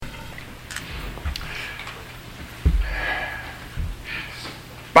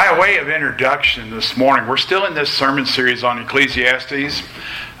By way of introduction this morning, we're still in this sermon series on Ecclesiastes.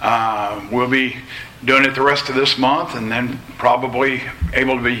 We'll be doing it the rest of this month, and then probably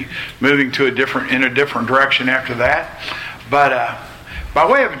able to be moving to in a different direction after that. But by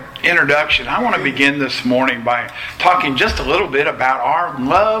way of introduction, I want to begin this morning by talking just a little bit about our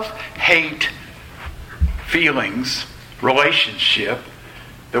love-hate feelings, relationship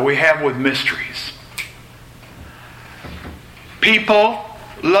that we have with mysteries. People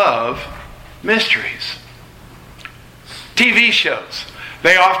love mysteries. TV shows,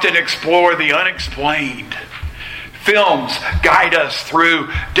 they often explore the unexplained. Films guide us through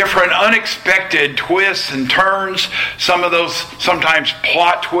different unexpected twists and turns. Some of those sometimes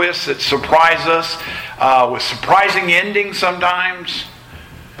plot twists that surprise us with surprising endings sometimes.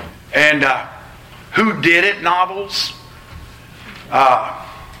 And who did it novels.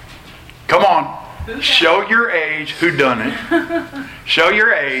 Come on. Show your age. Who done it? Show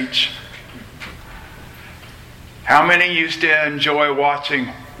your age. How many used to enjoy watching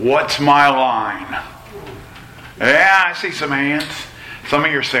What's My Line? Yeah, I see some hands. Some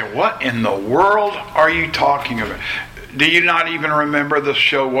of you are saying, what in the world are you talking about? Do you not even remember the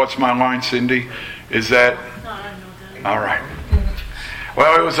show What's My Line, Cindy? Is that? No, I know that. All right.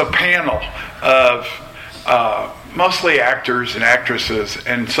 Well, it was a panel of mostly actors and actresses,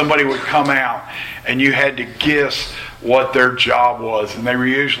 and somebody would come out and you had to guess what their job was, and they were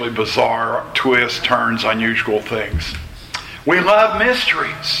usually bizarre twists, turns, unusual things. We love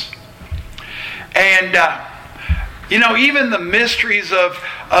mysteries. And even the mysteries of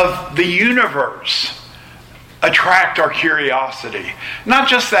the universe attract our curiosity. Not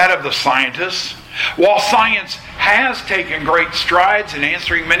just that of the scientists. While science has taken great strides in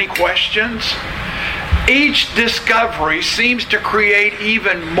answering many questions, each discovery seems to create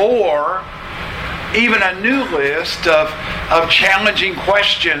even a new list of challenging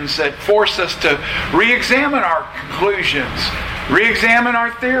questions that force us to re-examine our conclusions, re-examine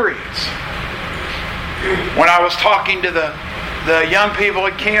our theories. When I was talking to the young people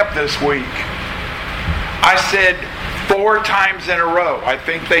at camp this week, I said 4 times in a row, I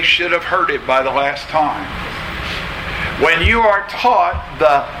think they should have heard it by the last time. When you are taught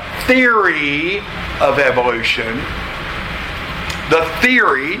the theory of evolution, the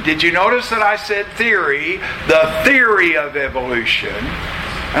theory, did you notice that I said theory? The theory of evolution.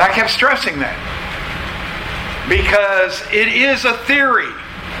 And I kept stressing that. Because it is a theory.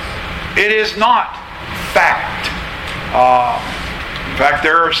 It is not fact. In fact,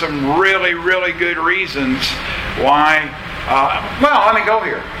 there are some really, really good reasons why. Let me go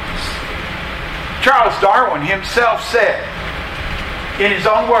here. Charles Darwin himself said, in his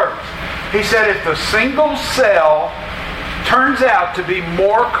own words, he said, if the single cell turns out to be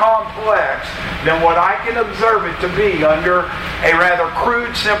more complex than what I can observe it to be under a rather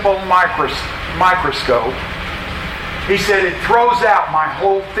crude, simple microscope, he said it throws out my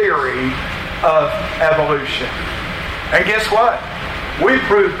whole theory of evolution. And guess what? We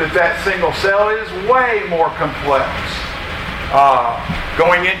proved that single cell is way more complex.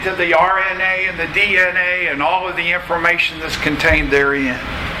 Going into the RNA and the DNA and all of the information that's contained therein.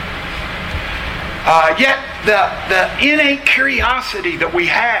 Yet the innate curiosity that we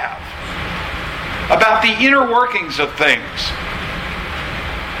have about the inner workings of things.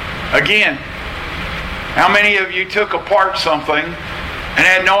 Again, how many of you took apart something and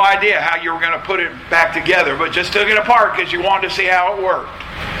had no idea how you were going to put it back together, but just took it apart because you wanted to see how it worked?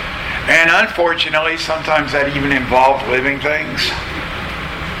 And unfortunately, sometimes that even involved living things.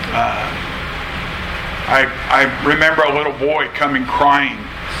 I remember a little boy coming crying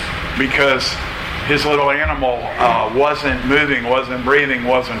because his little animal wasn't moving, wasn't breathing,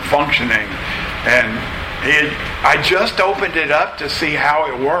 wasn't functioning. And I just opened it up to see how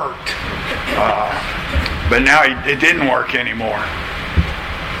it worked. But now it didn't work anymore.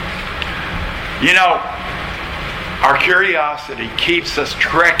 Our curiosity keeps us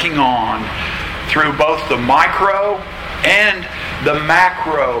trekking on through both the micro and the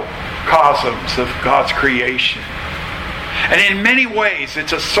macrocosms of God's creation. And in many ways,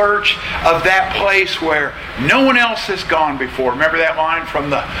 it's a search of that place where no one else has gone before. Remember that line from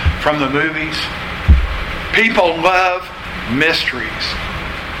the movies? People love mysteries.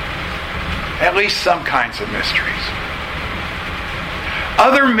 At least some kinds of mysteries.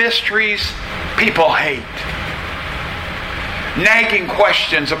 Other mysteries people hate. Nagging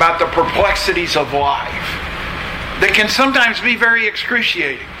questions about the perplexities of life that can sometimes be very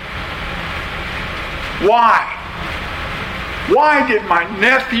excruciating. Why? Why did my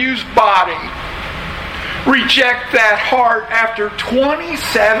nephew's body reject that heart after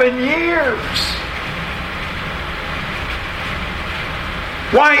 27 years?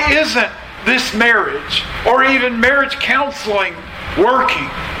 Why isn't this marriage or even marriage counseling working?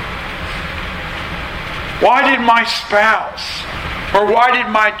 Why did my spouse or why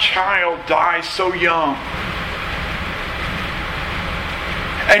did my child die so young?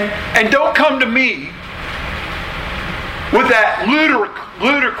 And don't come to me with that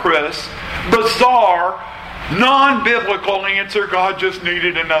ludicrous, bizarre, non-biblical answer, God just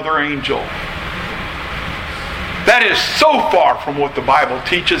needed another angel. That is so far from what the Bible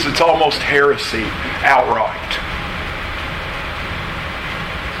teaches, it's almost heresy outright.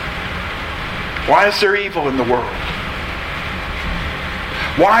 Why is there evil in the world?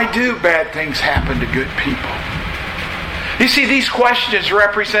 Why do bad things happen to good people? You see, these questions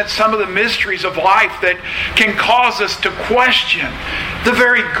represent some of the mysteries of life that can cause us to question the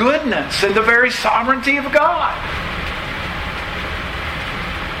very goodness and the very sovereignty of God.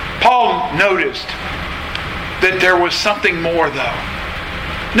 Paul noticed that there was something more, though.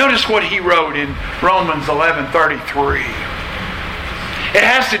 Notice what he wrote in Romans 11:33. It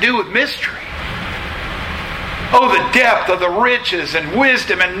has to do with mystery. Oh, the depth of the riches and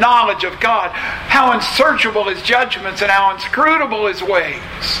wisdom and knowledge of God. How unsearchable His judgments and how inscrutable His ways.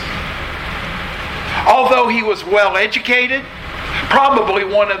 Although he was well educated, probably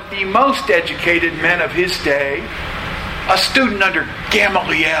one of the most educated men of his day, a student under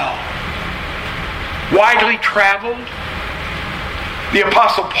Gamaliel, widely traveled, the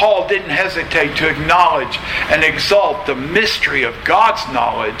Apostle Paul didn't hesitate to acknowledge and exalt the mystery of God's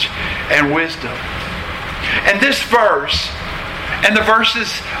knowledge and wisdom. And this verse, and the verses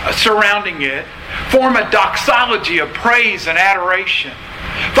surrounding it, form a doxology of praise and adoration,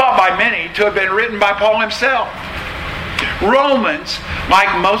 thought by many to have been written by Paul himself. Romans,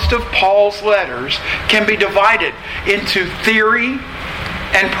 like most of Paul's letters, can be divided into theory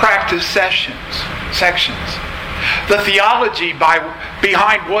and practice sections. The theology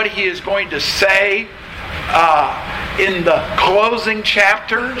behind what he is going to say in the closing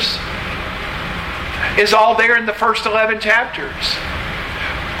chapters is all there in the first 11 chapters.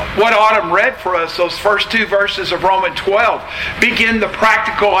 What Autumn read for us, those first two verses of Romans 12, begin the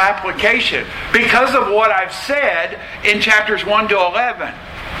practical application. Because of what I've said in chapters 1 to 11.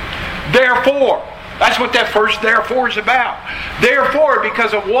 Therefore, that's what that first therefore is about. Therefore,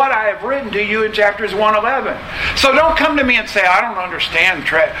 because of what I have written to you in chapters 1 to 11. So don't come to me and say, I don't understand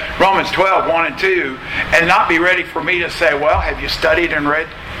Romans 12, 1 and 2, and not be ready for me to say, well, have you studied and read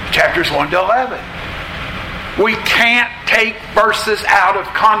chapters 1 to 11? We can't take verses out of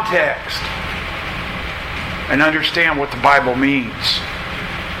context and understand what the Bible means.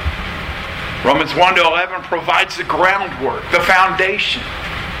 Romans 1 to 11 provides the groundwork, the foundation.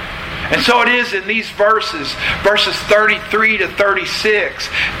 And so it is in these verses 33 to 36,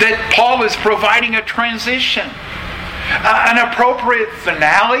 that Paul is providing a transition, an appropriate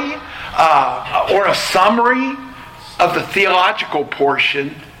finale, or a summary of the theological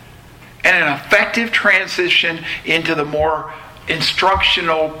portion, and an effective transition into the more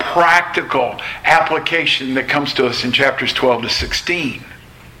instructional, practical application that comes to us in chapters 12 to 16.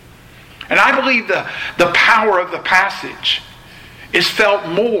 And I believe the power of the passage is felt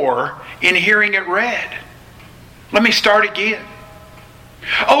more in hearing it read. Let me start again.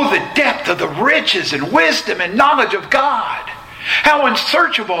 Oh, the depth of the riches and wisdom and knowledge of God. How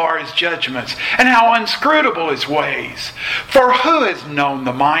unsearchable are His judgments, and how inscrutable His ways. For who has known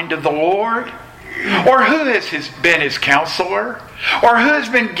the mind of the Lord? Or who has been His counselor? Or who has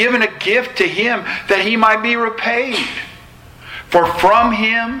been given a gift to Him that He might be repaid? For from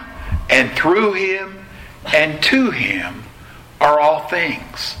Him, and through Him, and to Him are all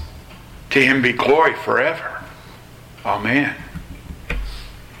things. To Him be glory forever. Amen.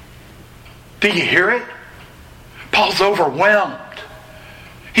 Do you hear it? Paul's overwhelmed.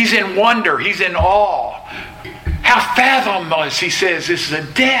 He's in wonder. He's in awe. How fathomless, he says, is the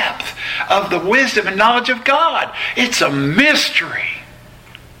depth of the wisdom and knowledge of God. It's a mystery.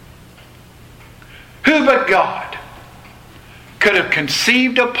 Who but God could have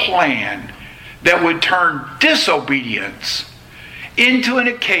conceived a plan that would turn disobedience into an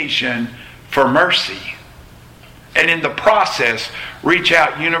occasion for mercy, and in the process reach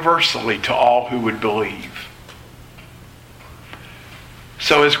out universally to all who would believe?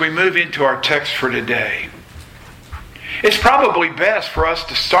 So as we move into our text for today, it's probably best for us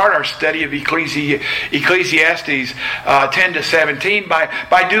to start our study of Ecclesiastes 10 to 17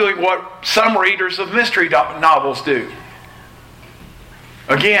 by doing what some readers of mystery novels do.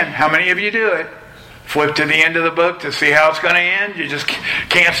 Again, how many of you do it? Flip to the end of the book to see how it's going to end. You just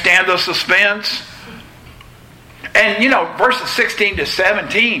can't stand the suspense. And verses 16 to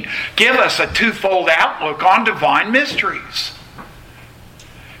 17 give us a twofold outlook on divine mysteries.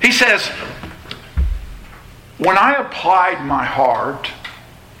 He says, when I applied my heart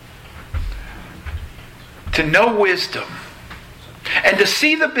to know wisdom and to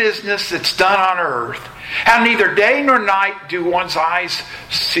see the business that's done on earth, how neither day nor night do one's eyes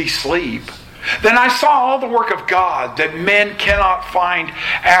see sleep, then I saw all the work of God, that men cannot find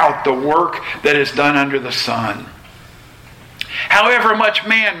out the work that is done under the sun. However much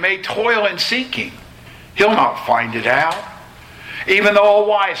man may toil in seeking, he'll not find it out. Even though a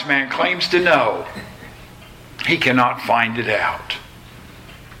wise man claims to know, he cannot find it out.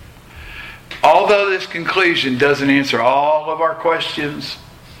 Although this conclusion doesn't answer all of our questions,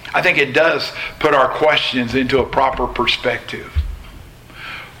 I think it does put our questions into a proper perspective.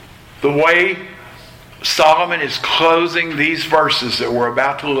 The way Solomon is closing these verses that we're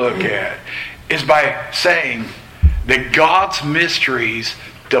about to look at is by saying that God's mysteries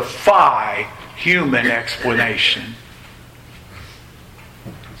defy human explanation.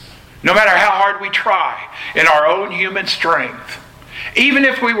 No matter how hard we try in our own human strength, even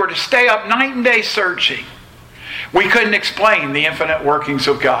if we were to stay up night and day searching, we couldn't explain the infinite workings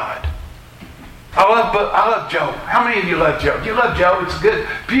of God. I love Job. How many of you love Job? Do you love Job? It's good,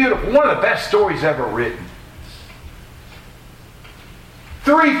 beautiful, one of the best stories ever written.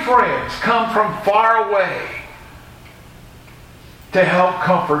 3 friends come from far away to help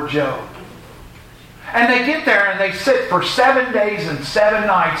comfort Job. And they get there and they sit for 7 days and 7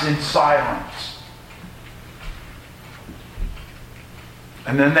 nights in silence.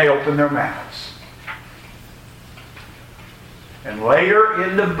 And then they open their mouths. And later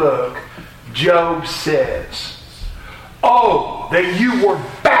in the book, Job says, "Oh, that you were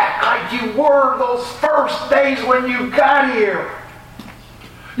back like you were those first days when you got here.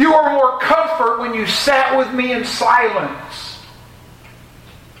 You were more comfort when you sat with me in silence."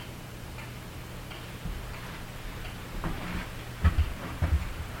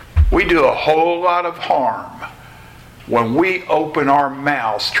 We do a whole lot of harm when we open our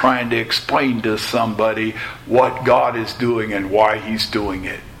mouths trying to explain to somebody what God is doing and why He's doing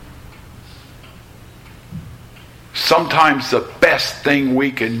it. Sometimes the best thing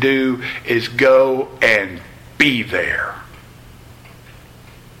we can do is go and be there.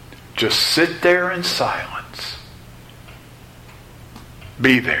 Just sit there in silence.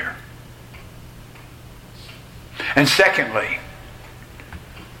 Be there. And secondly,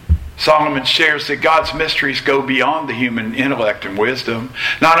 Solomon shares that God's mysteries go beyond the human intellect and wisdom.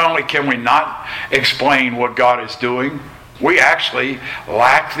 Not only can we not explain what God is doing, we actually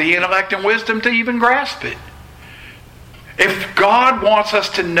lack the intellect and wisdom to even grasp it. If God wants us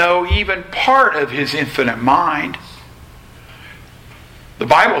to know even part of His infinite mind, the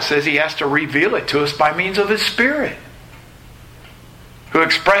Bible says He has to reveal it to us by means of His Spirit, who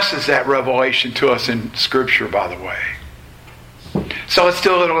expresses that revelation to us in Scripture, by the way. So let's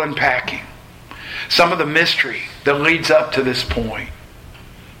do a little unpacking. Some of the mystery that leads up to this point.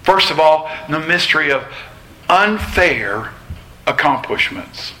 First of all, the mystery of unfair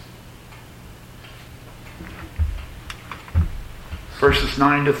accomplishments. Verses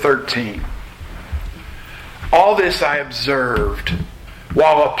 9 to 13. All this I observed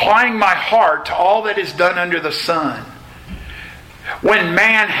while applying my heart to all that is done under the sun. When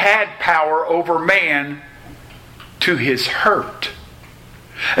man had power over man to his hurt.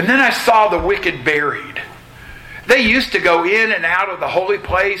 And then I saw the wicked buried. They used to go in and out of the holy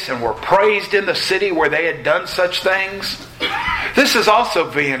place and were praised in the city where they had done such things. This is also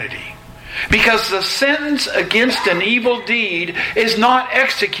vanity, because the sentence against an evil deed is not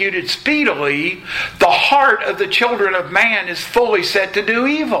executed speedily. The heart of the children of man is fully set to do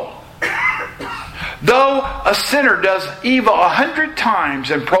evil. Though a sinner does evil 100 times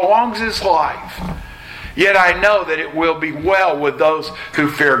and prolongs his life, yet I know that it will be well with those who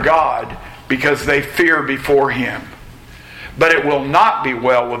fear God, because they fear before Him. But it will not be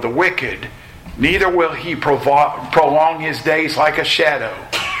well with the wicked, neither will he prolong his days like a shadow,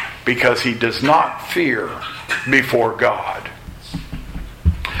 because he does not fear before God.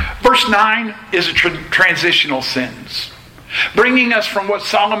 Verse 9 is a transitional sentence, bringing us from what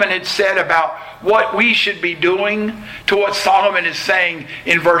Solomon had said about what we should be doing to what Solomon is saying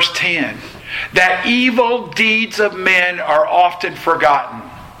in verse 10. That evil deeds of men are often forgotten,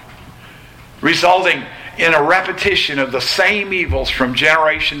 resulting in a repetition of the same evils from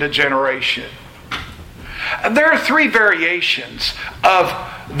generation to generation. And there are 3 variations of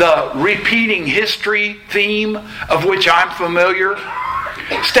the repeating history theme of which I'm familiar.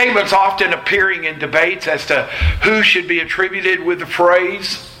 Statements often appearing in debates as to who should be attributed with the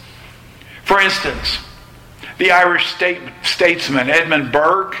phrase. For instance, the Irish statesman Edmund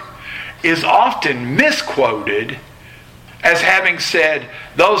Burke is often misquoted as having said,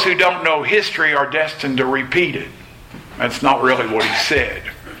 those who don't know history are destined to repeat it. That's not really what he said,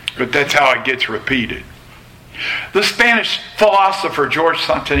 but that's how it gets repeated. The Spanish philosopher George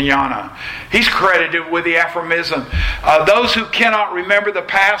Santayana, he's credited with the aphorism, those who cannot remember the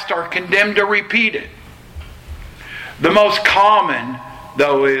past are condemned to repeat it. The most common,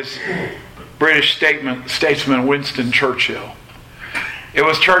 though, is British statesman Winston Churchill. It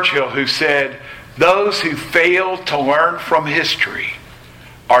was Churchill who said, those who fail to learn from history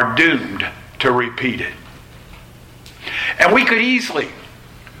are doomed to repeat it. And we could easily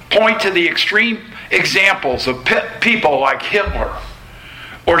point to the extreme examples of people like Hitler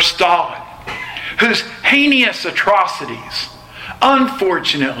or Stalin, whose heinous atrocities,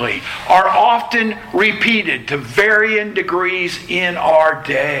 unfortunately, are often repeated to varying degrees in our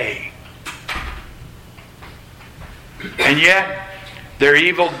day. And yet, their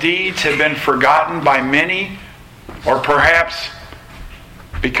evil deeds have been forgotten by many, or perhaps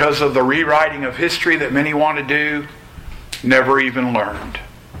because of the rewriting of history that many want to do, never even learned.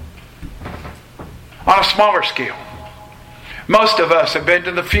 On a smaller scale, most of us have been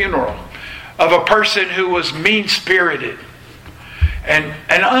to the funeral of a person who was mean-spirited and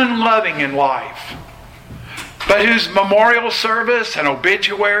unloving in life, but whose memorial service and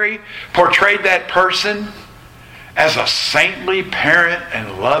obituary portrayed that person as a saintly parent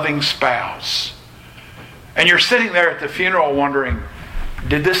and loving spouse. And you're sitting there at the funeral wondering,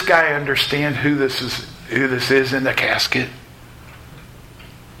 did this guy understand who this is in the casket?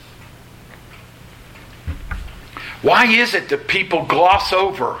 Why is it that people gloss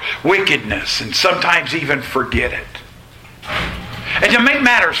over wickedness and sometimes even forget it? And to make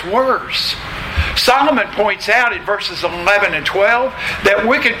matters worse, Solomon points out in verses 11 and 12 that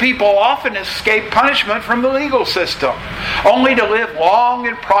wicked people often escape punishment from the legal system, only to live long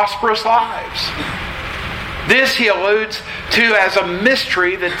and prosperous lives. This he alludes to as a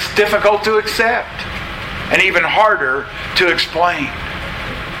mystery that's difficult to accept and even harder to explain.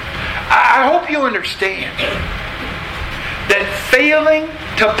 I hope you understand that failing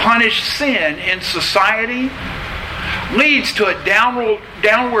to punish sin in society leads to a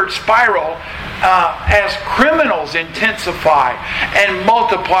downward spiral as criminals intensify and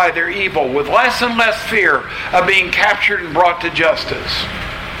multiply their evil with less and less fear of being captured and brought to justice.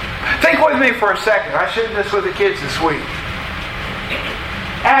 Think with me for a second. I shared this with the kids this week.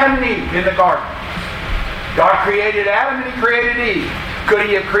 Adam and Eve in the garden. God created Adam and He created Eve. Could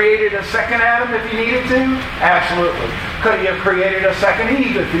He have created a second Adam if He needed to? Absolutely. Could He have created a second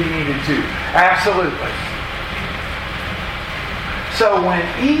Eve if He needed to? Absolutely. So when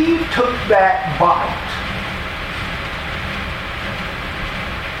Eve took that bite,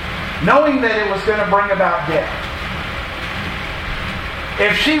 knowing that it was going to bring about death,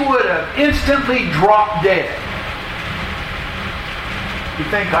 if she would have instantly dropped dead, you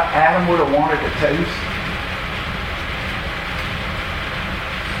think Adam would have wanted a taste?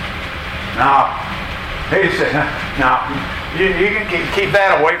 No. He said, no, you can keep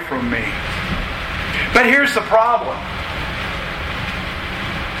that away from me. But here's the problem.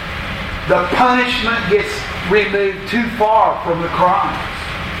 The punishment gets removed too far from the crimes.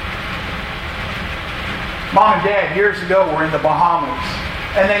 Mom and Dad, years ago, were in the Bahamas,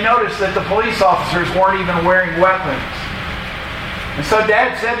 and they noticed that the police officers weren't even wearing weapons. And so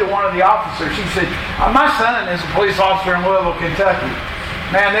Dad said to one of the officers, he said, my son is a police officer in Louisville, Kentucky.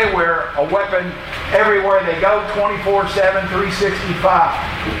 Man, they wear a weapon everywhere they go, 24/7, 365.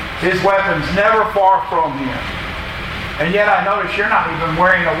 His weapon's never far from him. And yet I notice you're not even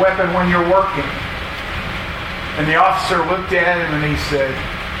wearing a weapon when you're working. And the officer looked at him and he said,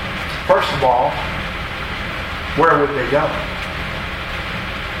 first of all, where would they go?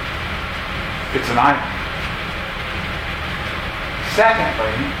 It's an item.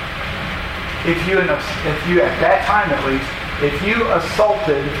 Secondly, if you at that time at least, if you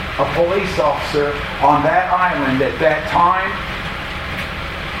assaulted a police officer on that island at that time,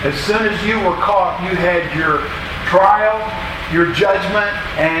 as soon as you were caught, you had your trial, your judgment,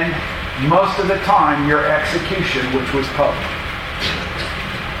 and most of the time your execution, which was public.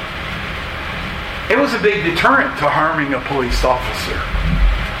 It was a big deterrent to harming a police officer.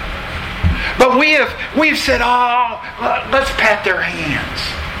 But we've said, let's pat their hands.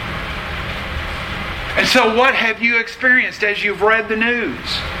 And so what have you experienced as you've read the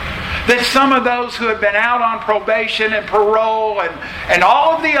news? That some of those who have been out on probation and parole and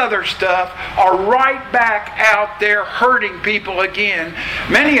all of the other stuff are right back out there hurting people again.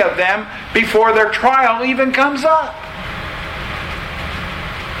 Many of them before their trial even comes up.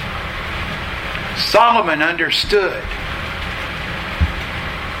 Solomon understood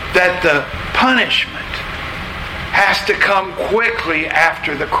that the punishment has to come quickly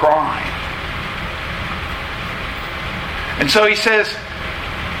after the crime. And so he says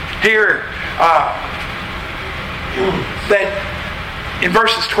here that in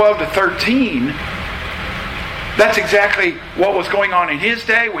verses 12 to 13, that's exactly what was going on in his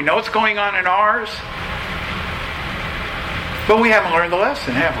day. We know it's going on in ours. But we haven't learned the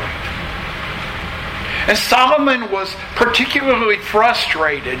lesson, have we? And Solomon was particularly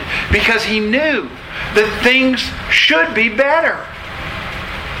frustrated because he knew that things should be better.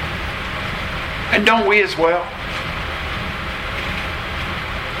 And don't we as well?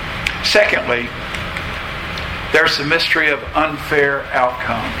 Secondly, there's the mystery of unfair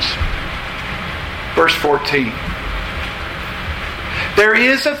outcomes. Verse 14. There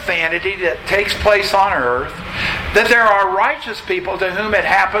is a vanity that takes place on earth, that there are righteous people to whom it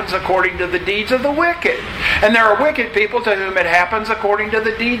happens according to the deeds of the wicked, and there are wicked people to whom it happens according to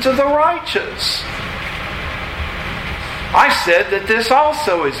the deeds of the righteous. I said that this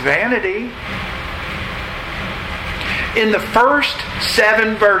also is vanity. In the first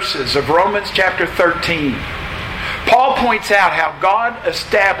 7 verses of Romans chapter 13, Paul points out how God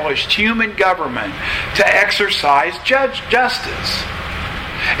established human government to exercise justice.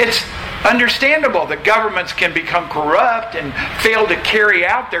 It's understandable that governments can become corrupt and fail to carry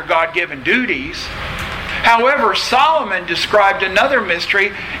out their God-given duties. However, Solomon described another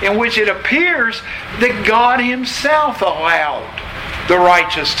mystery in which it appears that God Himself allowed the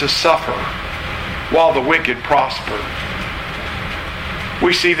righteous to suffer while the wicked prosper.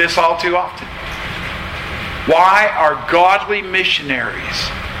 We see this all too often. Why are godly missionaries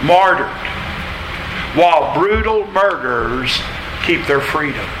martyred while brutal murderers keep their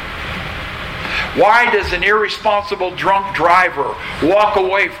freedom? Why does an irresponsible drunk driver walk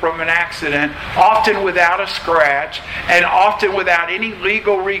away from an accident, often without a scratch and often without any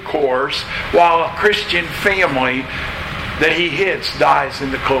legal recourse, while a Christian family that he hits dies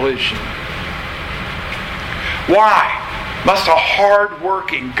in the collision? Why must a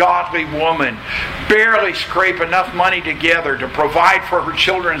hard-working, godly woman barely scrape enough money together to provide for her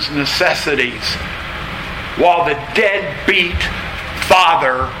children's necessities, while the deadbeat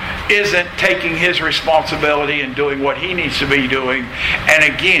father isn't taking his responsibility and doing what he needs to be doing, and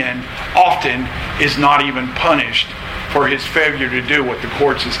again, often is not even punished for his failure to do what the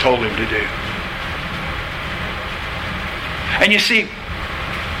courts has told him to do? And you see,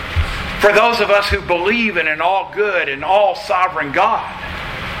 for those of us who believe in an all-good and all-sovereign God,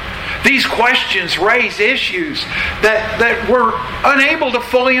 these questions raise issues that we're unable to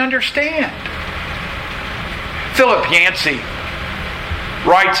fully understand. Philip Yancey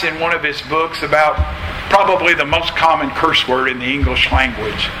writes in one of his books about probably the most common curse word in the English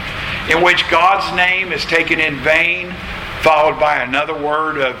language, in which God's name is taken in vain, followed by another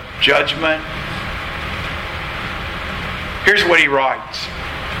word of judgment. Here's what he writes.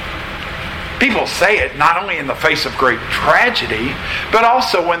 People say it not only in the face of great tragedy, but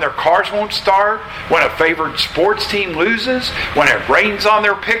also when their cars won't start, when a favored sports team loses, when it rains on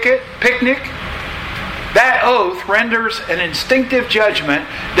their picnic. That oath renders an instinctive judgment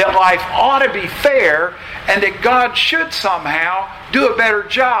that life ought to be fair and that God should somehow do a better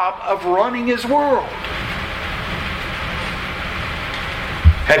job of running His world.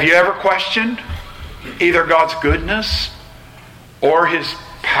 Have you ever questioned either God's goodness or His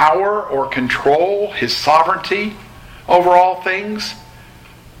power or control, His sovereignty over all things,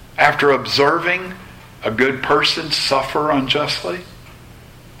 after observing a good person suffer unjustly?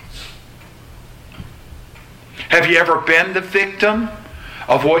 Have you ever been the victim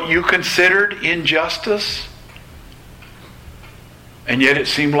of what you considered injustice, and yet it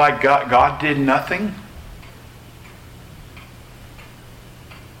seemed like God did nothing?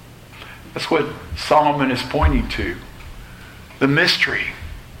 That's what Solomon is pointing to. The mystery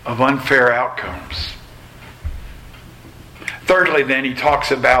of unfair outcomes. Thirdly, then, he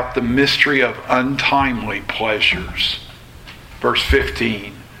talks about the mystery of untimely pleasures. Verse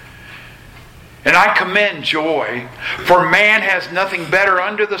 15. And I commend joy, for man has nothing better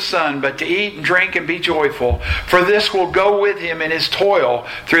under the sun but to eat and drink and be joyful, for this will go with him in his toil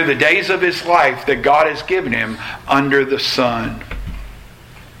through the days of his life that God has given him under the sun.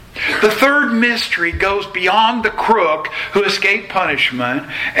 The third mystery goes beyond the crook who escaped punishment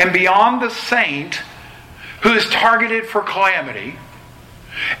and beyond the saint who is targeted for calamity.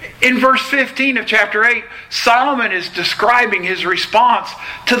 In verse 15 of chapter 8, Solomon is describing his response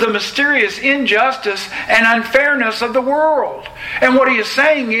to the mysterious injustice and unfairness of the world. And what he is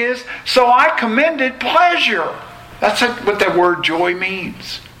saying is, so I commended pleasure. That's what that word joy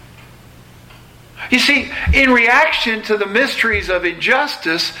means. You see, in reaction to the mysteries of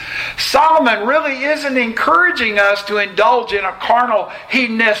injustice, Solomon really isn't encouraging us to indulge in a carnal,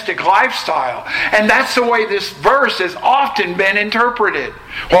 hedonistic lifestyle. And that's the way this verse has often been interpreted.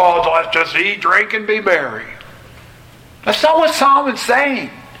 Well, let's just eat, drink, and be merry. That's not what Solomon's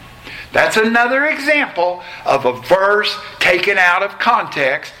saying. That's another example of a verse taken out of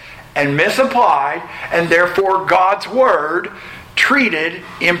context and misapplied, and therefore God's Word treated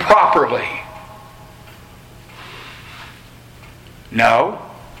improperly. No.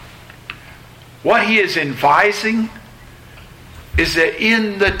 What he is advising is that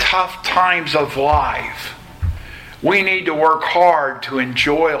in the tough times of life, we need to work hard to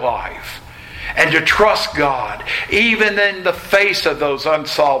enjoy life and to trust God, even in the face of those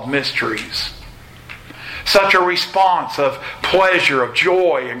unsolved mysteries. Such a response of pleasure, of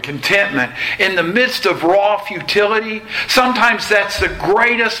joy, and contentment in the midst of raw futility, sometimes that's the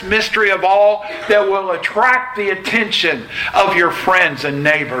greatest mystery of all that will attract the attention of your friends and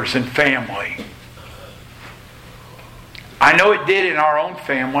neighbors and family. I know it did in our own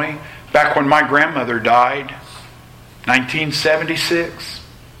family back when my grandmother died, 1976.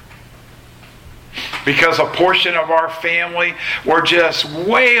 Because a portion of our family were just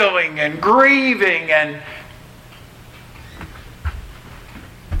wailing and grieving, and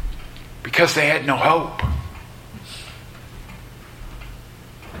because they had no hope.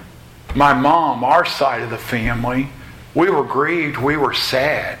 My mom, our side of the family, we were grieved, we were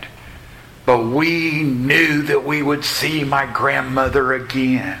sad, but we knew that we would see my grandmother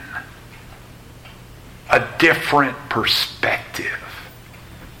again. A different perspective.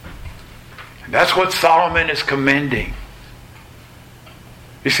 That's what Solomon is commending.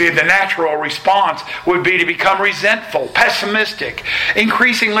 You see, the natural response would be to become resentful, pessimistic,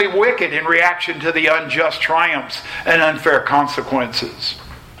 increasingly wicked in reaction to the unjust triumphs and unfair consequences.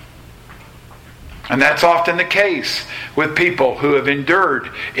 And that's often the case with people who have endured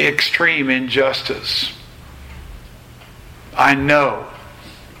extreme injustice. I know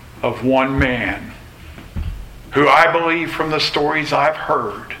of one man who I believe from the stories I've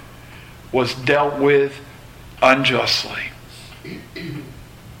heard was dealt with unjustly.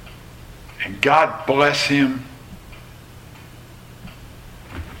 And God bless him.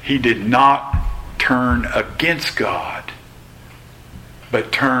 He did not turn against God,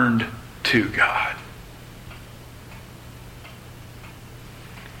 but turned to God.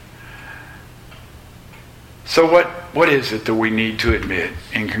 So what is it that we need to admit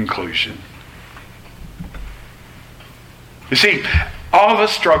in conclusion? You see, all of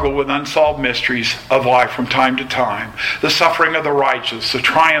us struggle with unsolved mysteries of life from time to time. The suffering of the righteous, the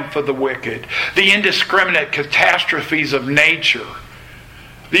triumph of the wicked, the indiscriminate catastrophes of nature,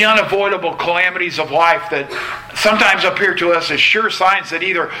 the unavoidable calamities of life that sometimes appear to us as sure signs that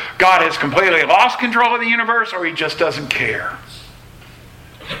either God has completely lost control of the universe or He just doesn't care.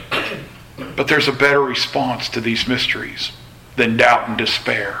 But there's a better response to these mysteries than doubt and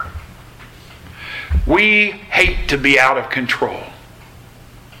despair. We hate to be out of control.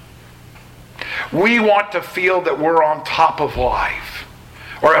 We want to feel that we're on top of life,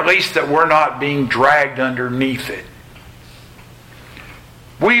 or at least that we're not being dragged underneath it.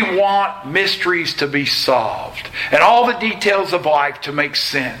 We want mysteries to be solved and all the details of life to make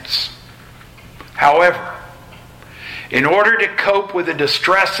sense. However, in order to cope with the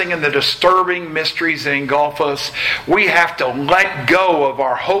distressing and the disturbing mysteries that engulf us, we have to let go of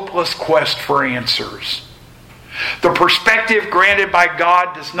our hopeless quest for answers. The perspective granted by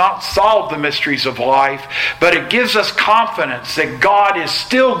God does not solve the mysteries of life, but it gives us confidence that God is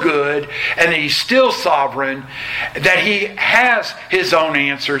still good and that He's still sovereign, that He has His own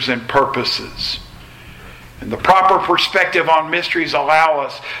answers and purposes. And the proper perspective on mysteries allow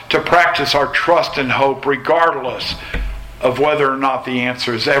us to practice our trust and hope regardless of whether or not the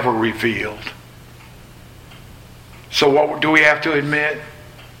answer is ever revealed. So what do we have to admit?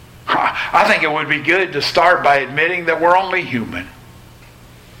 I think it would be good to start by admitting that we're only human.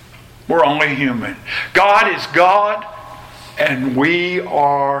 We're only human. God is God, and we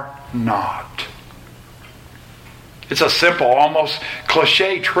are not. It's a simple, almost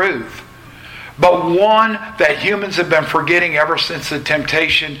cliche truth, but one that humans have been forgetting ever since the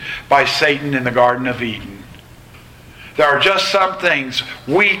temptation by Satan in the Garden of Eden. There are just some things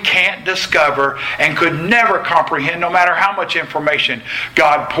we can't discover and could never comprehend, no matter how much information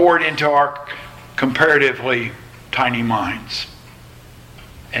God poured into our comparatively tiny minds.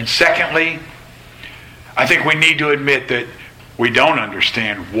 And secondly, I think we need to admit that we don't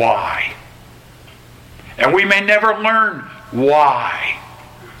understand why. And we may never learn why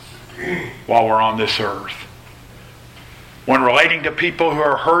while we're on this earth. When relating to people who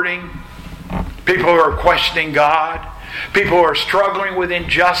are hurting, people who are questioning God, people who are struggling with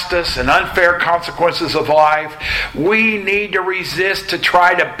injustice and unfair consequences of life. We need to resist to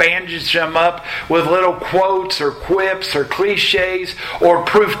try to bandage them up with little quotes or quips or cliches or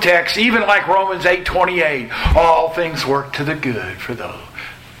proof texts, even like Romans 8:28. All things work to the good for those.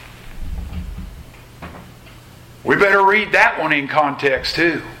 We better read that one in context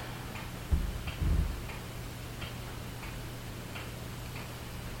too.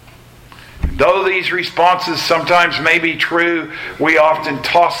 Though these responses sometimes may be true, we often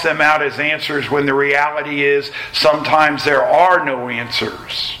toss them out as answers when the reality is sometimes there are no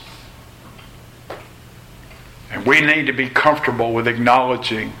answers. And we need to be comfortable with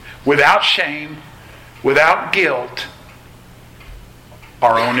acknowledging, without shame, without guilt,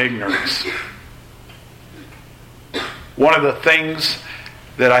 our own ignorance. One of the things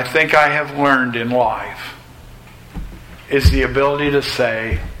that I think I have learned in life is the ability to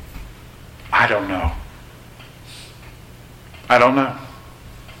say, I don't know. I don't know.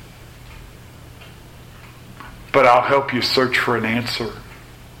 But I'll help you search for an answer.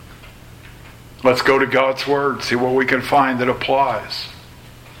 Let's go to God's Word, see what we can find that applies.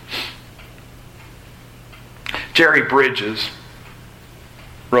 Jerry Bridges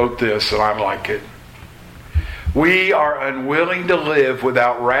wrote this, and I like it. We are unwilling to live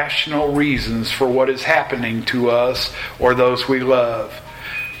without rational reasons for what is happening to us or those we love.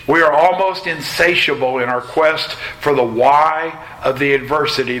 We are almost insatiable in our quest for the why of the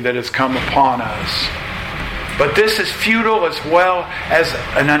adversity that has come upon us. But this is futile as well as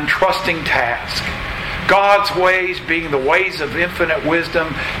an untrusting task. God's ways, being the ways of infinite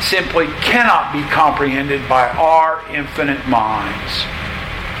wisdom, simply cannot be comprehended by our infinite minds.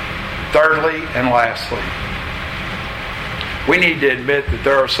 Thirdly and lastly, we need to admit that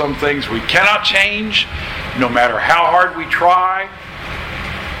there are some things we cannot change, no matter how hard we try,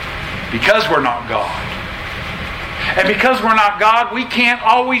 because we're not God. And because we're not God, we can't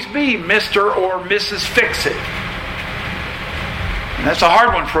always be Mr. or Mrs. Fix-It. And that's a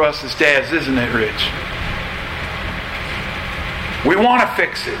hard one for us as dads, isn't it, Rich? We want to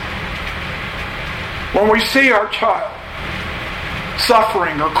fix it. When we see our child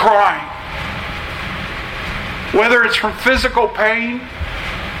suffering or crying, whether it's from physical pain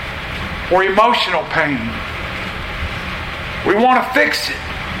or emotional pain, we want to fix it.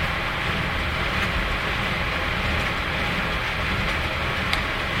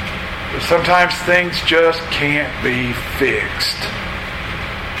 But sometimes things just can't be fixed.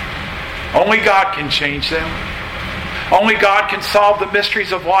 Only God can change them. Only God can solve the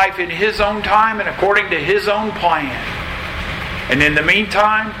mysteries of life in His own time and according to His own plan. And in the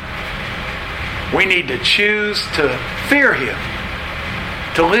meantime, we need to choose to fear Him,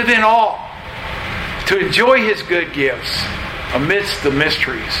 to live in awe, to enjoy His good gifts amidst the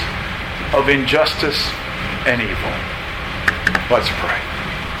mysteries of injustice and evil. Let's pray.